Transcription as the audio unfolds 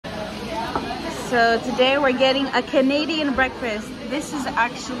So today we're getting a Canadian breakfast. This is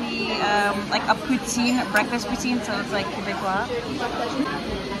actually like a poutine, breakfast poutine, so it's like Quebecois.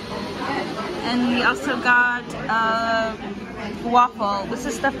 And we also got waffle. This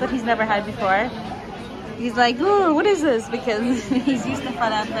is stuff that he's never had before. He's like, ooh, what is this? Because he's used to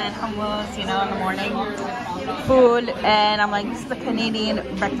falafel and hummus, you know, in the morning food. And I'm like, this is a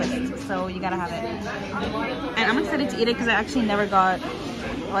Canadian breakfast, so you gotta have it. And I'm excited to eat it because I actually never got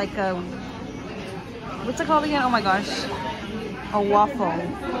like a, what's it called again? Oh my gosh, a waffle.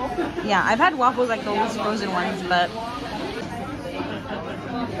 Yeah, I've had waffles like those frozen ones, but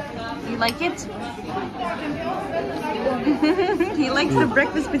you like it? He likes the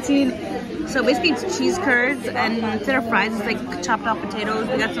breakfast poutine. So basically it's cheese curds, and instead of fries it's like chopped up potatoes.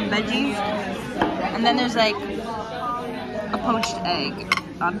 We got some veggies, and then there's like a poached egg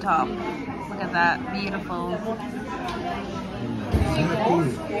on top. Look at that, beautiful.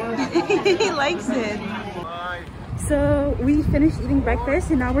 He likes it. So we finished eating breakfast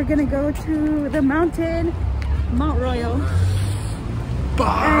and now we're gonna go to the mountain, Montreal.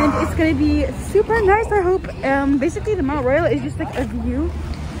 And it's gonna be super nice, I hope. Basically the Mount Royal is just like a view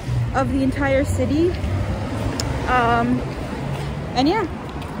of the entire city. And yeah,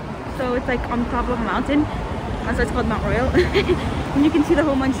 so it's like on top of a mountain. That's why it's called Mount Royal. And you can see the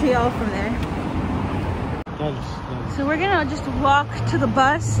whole Montreal from there. So we're gonna just walk to the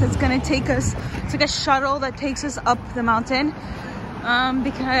bus that's gonna take us, it's like a shuttle that takes us up the mountain,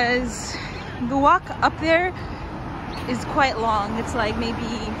 because the walk up there is quite long. It's like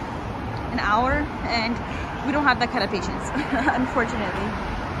maybe an hour and we don't have that kind of patience, unfortunately.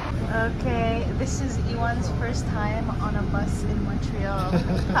 Okay, this is Iwan's first time on a bus in Montreal.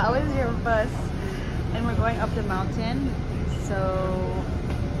 How is your bus? And we're going up the mountain, so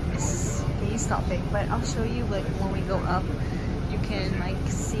he's stopping, but I'll show you like when we go up. You can like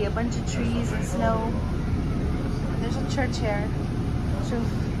see a bunch of trees and snow. There's a church here.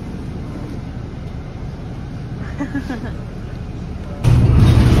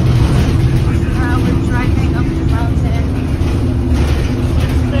 Now we're driving up the mountain.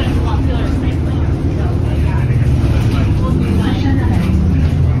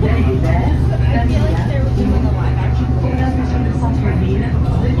 I feel like they're doing a live action.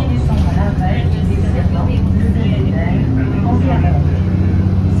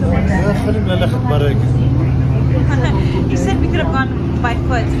 He said we could have gone by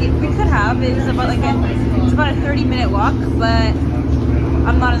foot. We could have. It was about like it's about a 30-minute walk, but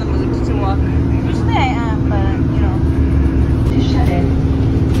I'm not in the mood to walk. Usually I am, but you know.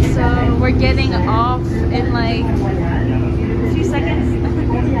 So we're getting off in like a few seconds.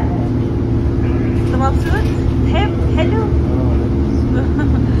 Hello.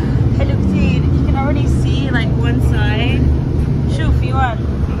 Hello, kid. You can already see like one side. Shoof, you want?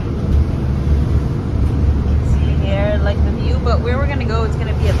 See here, like the view, but where we're gonna go, it's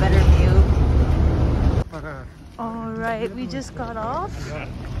gonna be a better view. All right, we just got off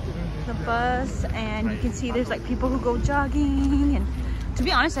the bus, and you can see there's like people who go jogging. And to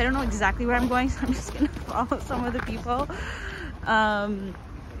be honest, I don't know exactly where I'm going, so I'm just gonna follow some of the people.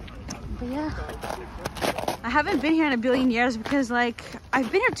 But yeah, I haven't been here in a billion years because like I've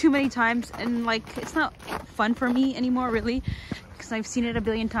been here too many times, and like it's not fun for me anymore really, because I've seen it a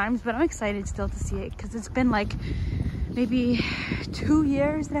billion times. But I'm excited still to see it because it's been like maybe 2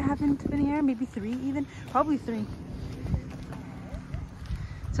 years that I haven't been here, maybe 3 even, probably 3.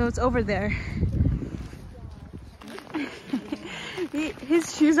 So it's over there.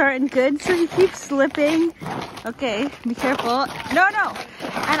 His shoes aren't good, so he keeps slipping. Okay, be careful. No.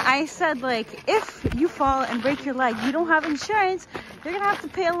 And I said, like, if you fall and break your leg, you don't have insurance, you're gonna have to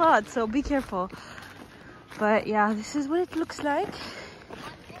pay a lot, so be careful. But yeah, this is what it looks like.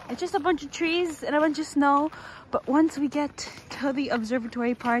 It's just a bunch of trees and a bunch of snow. But once we get to the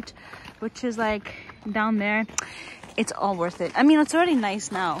observatory part, which is like down there, it's all worth it. I mean, it's already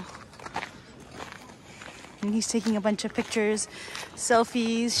nice now. And he's taking a bunch of pictures,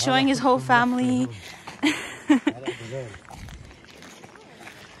 selfies, showing his whole family.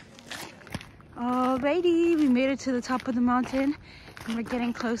 Alrighty, we made it to the top of the mountain and we're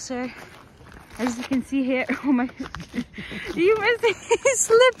getting closer. As you can see here, oh my, you missed it, he's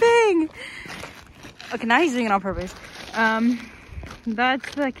slipping. Okay, now he's doing it on purpose.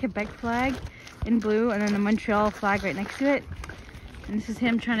 That's the Quebec flag in blue, and then the Montreal flag right next to it. And this is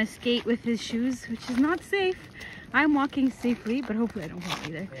him trying to skate with his shoes, which is not safe. I'm walking safely, but hopefully I don't fall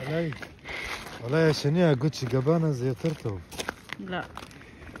either.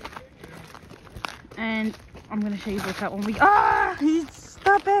 And I'm gonna show you what that one we. Ah!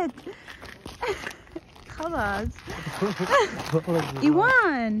 Stop it! خلاص.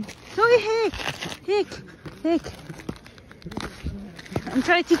 Iwan, سوي هيك. I'm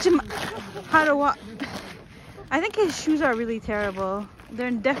trying to teach him how to walk. I think his shoes are really terrible.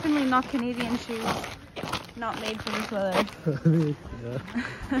 They're definitely not Canadian shoes. Not made for this weather.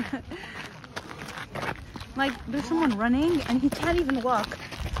 Like, there's someone running and he can't even walk.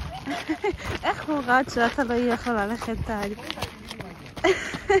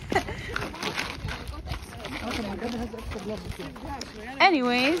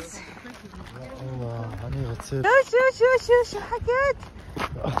 Anyways. شو حكيت؟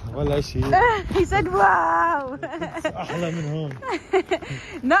 ولا شيء. He said wow. أحلى من هون.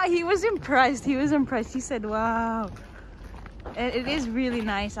 No, he was impressed. He said wow. It is really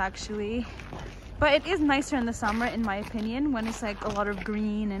nice actually. But it is nicer in the summer in my opinion, when it's like a lot of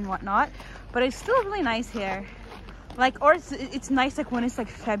green and whatnot. But it's still really nice here. Like, or it's nice like when it's like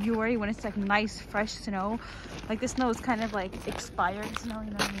February, when it's like nice fresh snow. Like the snow is kind of like expired snow,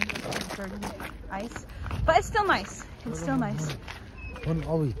 you know what I mean? It's like dirty ice. But it's still nice. It's still nice.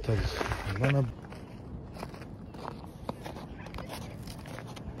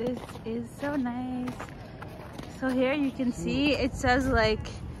 This is so nice. So here you can see it says like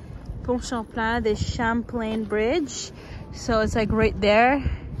Pont Champlain, the Champlain Bridge. So it's like right there.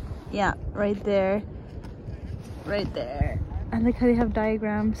 Yeah, right there. Right there. And look how they have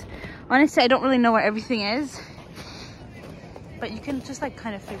diagrams. Honestly, I don't really know where everything is, but you can just like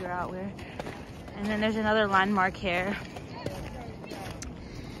kind of figure out where. And then there's another landmark here.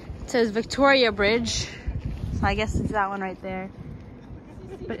 It says Victoria Bridge, so I guess it's that one right there.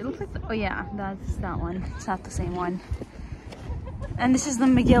 But it looks like oh yeah, that's that one. It's not the same one. And this is the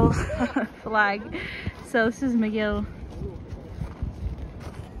McGill flag. So this is McGill.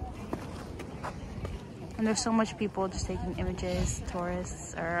 And there's so much people just taking images,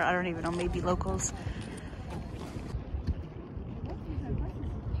 tourists, or I don't even know, maybe locals.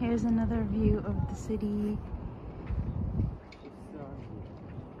 Here's another view of the city.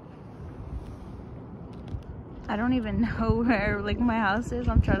 I don't even know where like my house is.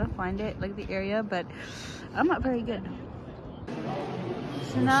 I'm trying to find it, like the area, but I'm not very good.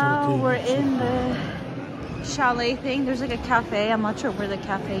 So now we're in the chalet thing. There's like a cafe. I'm not sure where the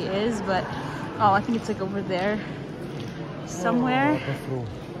cafe is, but oh, I think it's like over there somewhere.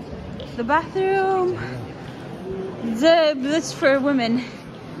 The bathroom. That's for women.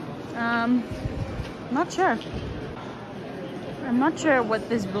 Not sure. I'm not sure what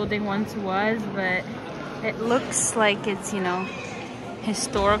this building once was, but it looks like it's, you know,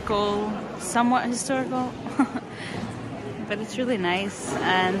 historical, somewhat historical. But it's really nice.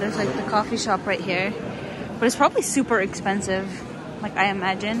 And there's like the coffee shop right here. But it's probably super expensive, like I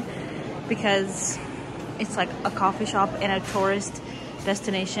imagine, because it's like a coffee shop in a tourist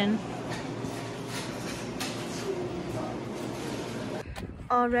destination.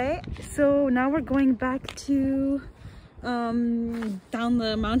 All right, so now we're going back to down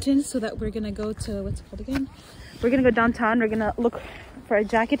the mountain, so that we're gonna go to, what's it called again? We're gonna go downtown. We're gonna look for a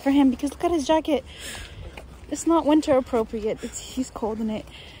jacket for him, because look at his jacket. It's not winter appropriate. He's cold in it.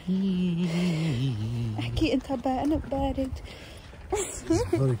 It's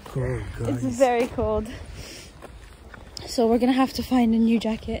very cold, guys. It's very cold. So we're gonna have to find a new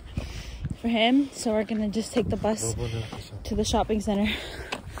jacket for him. So we're gonna just take the bus to the shopping center.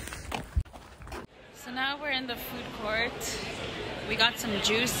 So now we're in the food court. We got some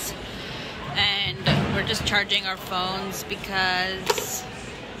juice and we're just charging our phones because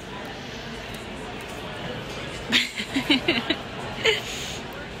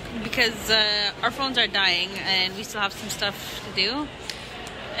our phones are dying and we still have some stuff to do.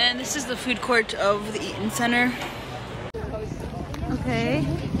 And this is the food court of the Eaton Center. Okay,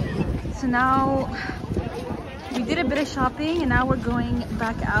 so now we did a bit of shopping and now we're going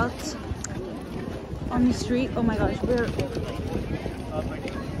back out on the street. Oh my gosh,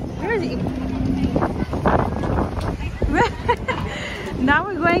 where is he? Now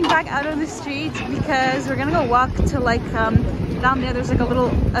we're going back out on the street because we're gonna go walk to like down there. There's like a little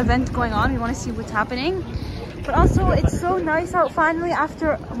event going on. We want to see what's happening. But also it's so nice out finally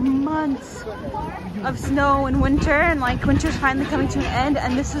after months of snow and winter, and like winter's finally coming to an end,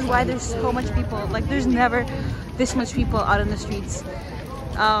 and this is why there's so much people. Like there's never this much people out in the streets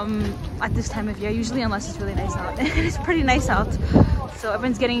at this time of year usually, unless it's really nice out. It's pretty nice out, so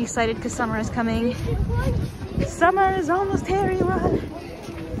everyone's getting excited because summer is coming. Summer is almost here, everyone.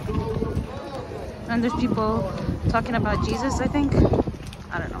 And there's people talking about Jesus, I think.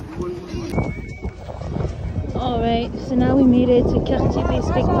 I don't know. Alright, so now we made it to Quartier des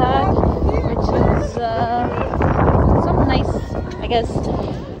Spectacles, which is some nice, I guess,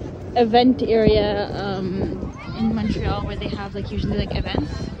 event area in Montreal where they have like usually like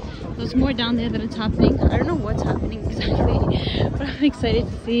events. So it's more down there that it's happening. I don't know what's happening exactly, but I'm excited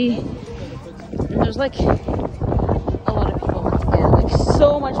to see. And there's like a lot of people once again, like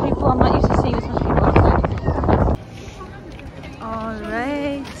so much people. I'm not used to seeing this much people outside. All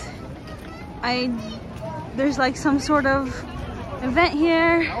right, there's like some sort of event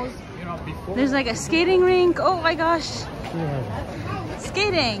here. There's like a skating rink. Oh my gosh,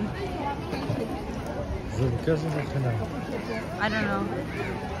 skating. I don't know.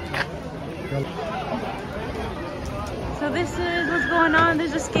 So this is what's going on.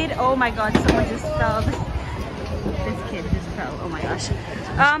 There's a skate. Oh my god, someone just fell. This kid just fell. Oh my gosh.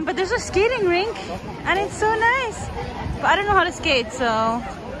 But there's a skating rink and it's so nice. But I don't know how to skate, so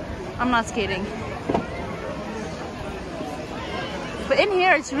I'm not skating. But in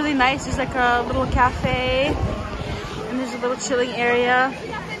here it's really nice. There's like a little cafe and there's a little chilling area.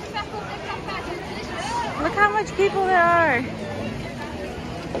 Look how much people there are.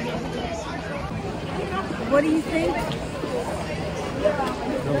 What do you think?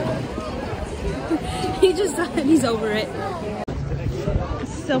 He just saw it, he's over it.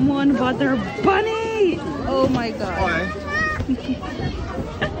 Someone bought their bunny! Oh my god.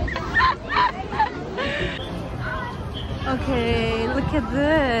 Okay, look at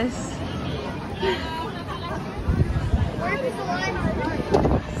this.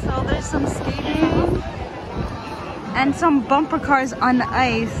 So there's some skating and some bumper cars on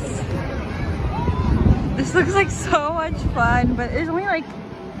ice. This looks like so much fun, but there's only like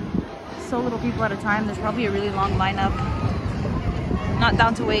so little people at a time. There's probably a really long lineup. Not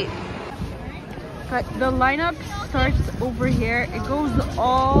down to wait. But the lineup starts over here. It goes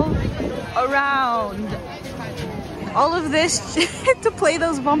all around. All of this to play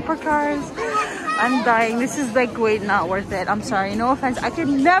those bumper cars. I'm dying. This is like, wait, not worth it. I'm sorry. No offense. I could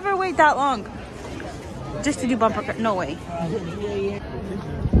never wait that long just to do bumper cars. No way.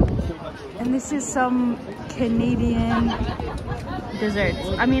 And this is some Canadian desserts.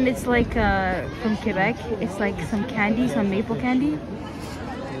 I mean, it's like from Quebec. It's like some candy, some maple candy.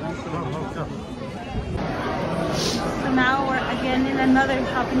 So now we're again in another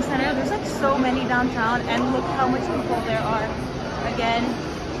shopping center. There's like so many downtown, and look how much people there are again.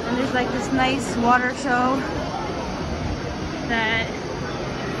 And there's like this nice water show that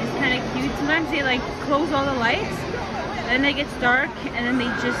is kind of cute. Sometimes they like close all the lights, then it gets dark, and then they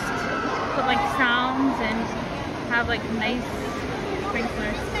just put like sounds and have like nice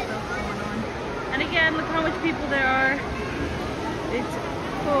sprinklers stuff going on. And again, look how much people there are. It's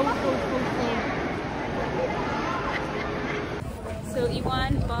full. So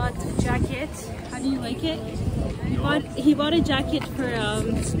Iwan bought a jacket. How do you like it? He bought a jacket for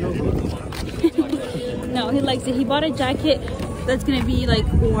no, he likes it. He bought a jacket that's gonna be like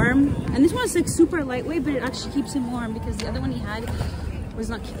warm, and this one's like super lightweight, but it actually keeps him warm because the other one he had was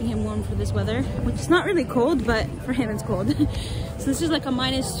not keeping him warm for this weather, which is not really cold, but for him it's cold. So this is like a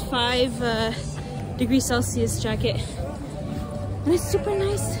 -5 degrees Celsius jacket, and it's super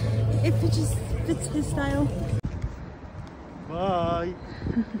nice. It just fits his style. باي.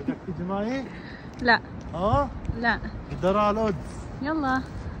 بدك تيجي معي؟ لا. لا. بدي على القدس. يلا.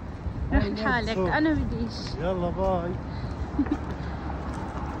 روح لحالك، أنا بديش. يلا باي.